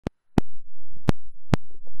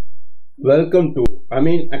Welcome to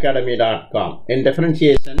aminacademy.com. In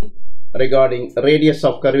differentiation regarding radius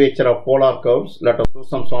of curvature of polar curves, let us do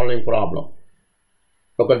some solving problem.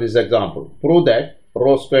 Look at this example. Prove that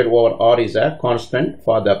rho squared over r is a constant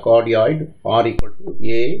for the cardioid r equal to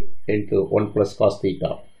a into 1 plus cos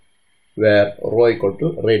theta, where rho equal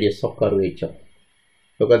to radius of curvature.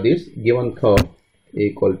 Look at this given curve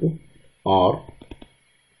equal to r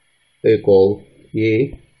equal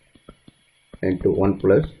a into 1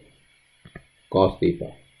 plus cos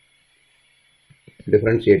theta.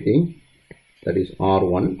 Differentiating, that is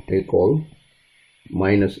r1 equal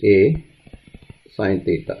minus a sin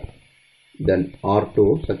theta. Then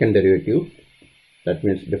r2 second derivative, that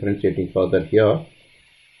means differentiating further here,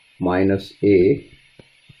 minus a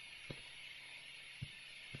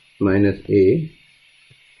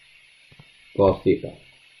cos theta.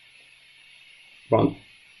 From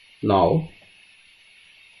now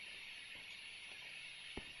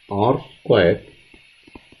r square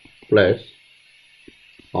plus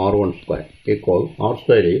r1 square equal r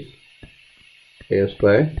square is a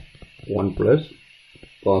square 1 plus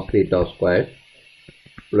cos theta square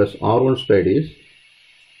plus r1 square is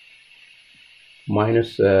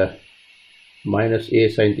minus a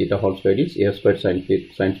sin theta whole square is a square sin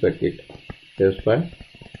square theta, a square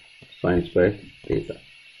sin square theta.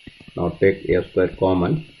 Now take a square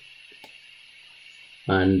common,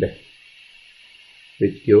 and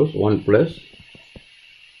which gives 1 plus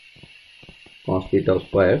cos theta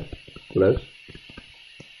square plus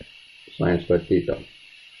sin square theta.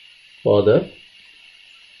 Further,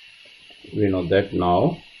 we know that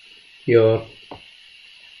now here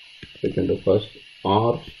we can do first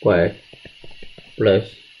r square plus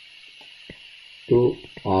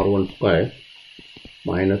 2r1 square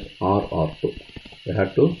minus r2. We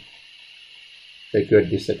have to equate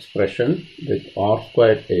this expression with r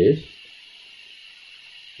square is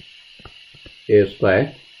a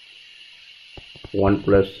square 1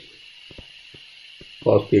 plus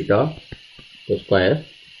cos theta square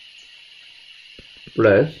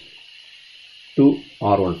plus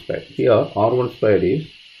 2r1 square. Here r1 square is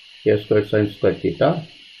a square sin square theta,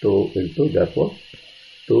 2 into, therefore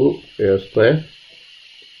 2 a square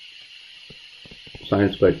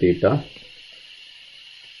sin square theta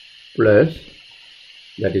plus,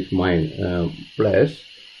 that is plus,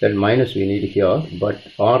 then minus we need here, but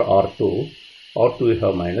r2 we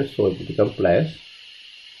have minus, so it becomes plus.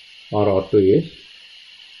 r2 is,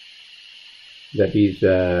 that is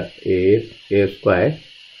a square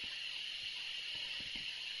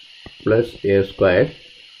plus a square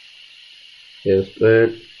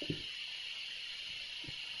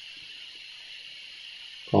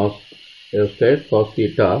cos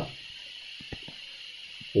theta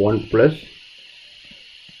 1 plus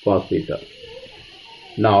cos theta.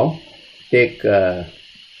 Now take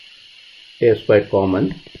a square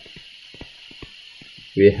common.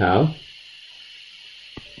 We have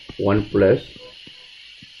 1 plus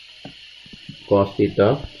cos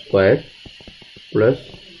theta square plus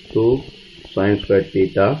 2 sin square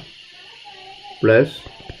theta plus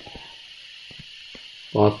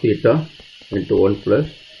cos theta into 1 plus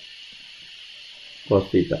cos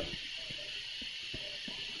theta.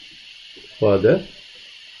 Further,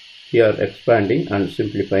 here expanding and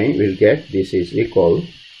simplifying, we will get this is equal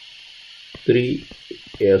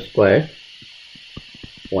 3a square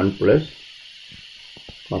 1 plus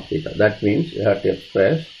cos theta. That means you have to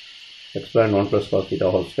expand 1 plus cos theta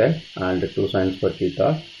whole square and 2 sin square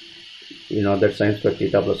theta. You know that sin square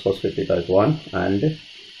theta plus cos square theta is 1, and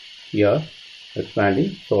here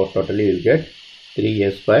expanding, so totally you will get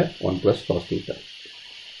 3a square 1 plus cos theta.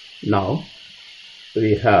 Now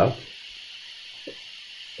we have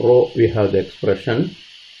the expression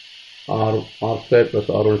r square plus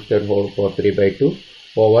r1 square whole power 3 by 2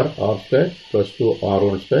 over r square plus 2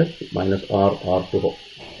 r1 square minus r2 whole.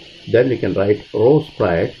 Then we can write rho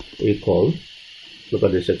square equal, look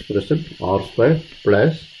at this expression, r square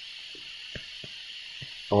plus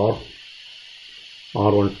r1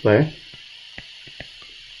 square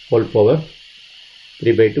whole power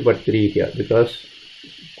 3 by 2, but 3 here because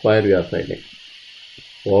square we are finding,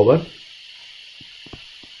 over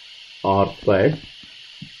r square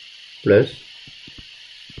plus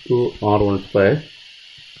 2 r1 square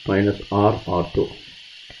minus r2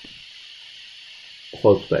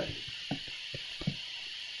 whole square.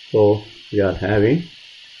 So we are having,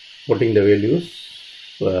 putting the values,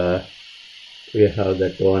 we have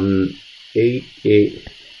that one 8a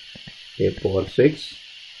power 6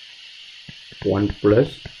 1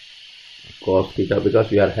 plus cos theta, because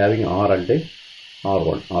we are having r and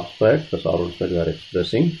r1, r squared plus r1 squared we are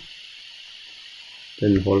expressing,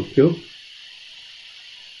 then whole cube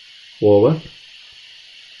over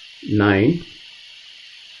 9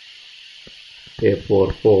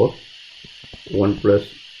 a4 1 plus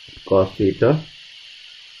cos theta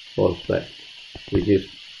whole square, which is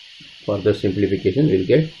further simplification we'll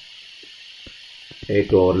get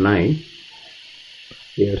 8 over 9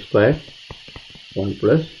 a square 1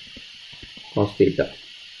 plus cos theta.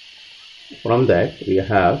 From that we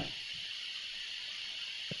have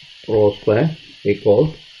rho square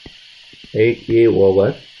equals 8a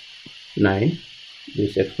over 9.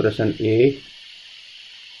 This expression a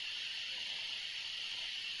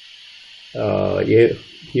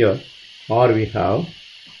here, or we have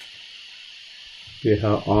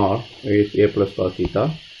r is a plus cos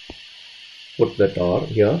theta. Put that r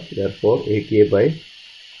here, therefore 8a by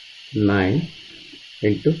 9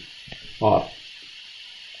 into r,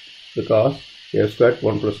 because a squared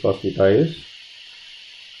 1 plus cos theta is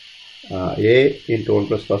a into 1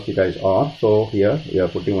 plus cos theta is r, so here we are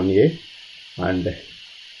putting one a, and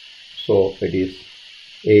so it is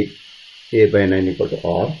 8a by 9 equal to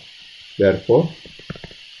r. Therefore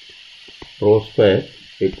rho square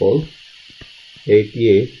equals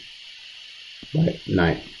 8a by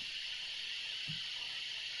 9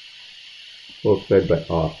 rho square by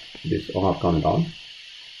r. This r come down,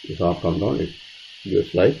 it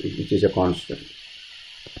gives like, which is a constant,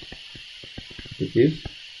 which is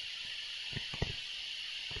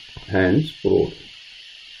hence proved.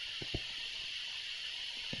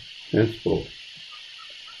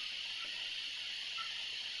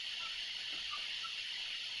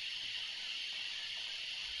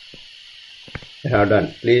 I have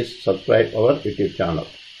done. Please subscribe our YouTube channel.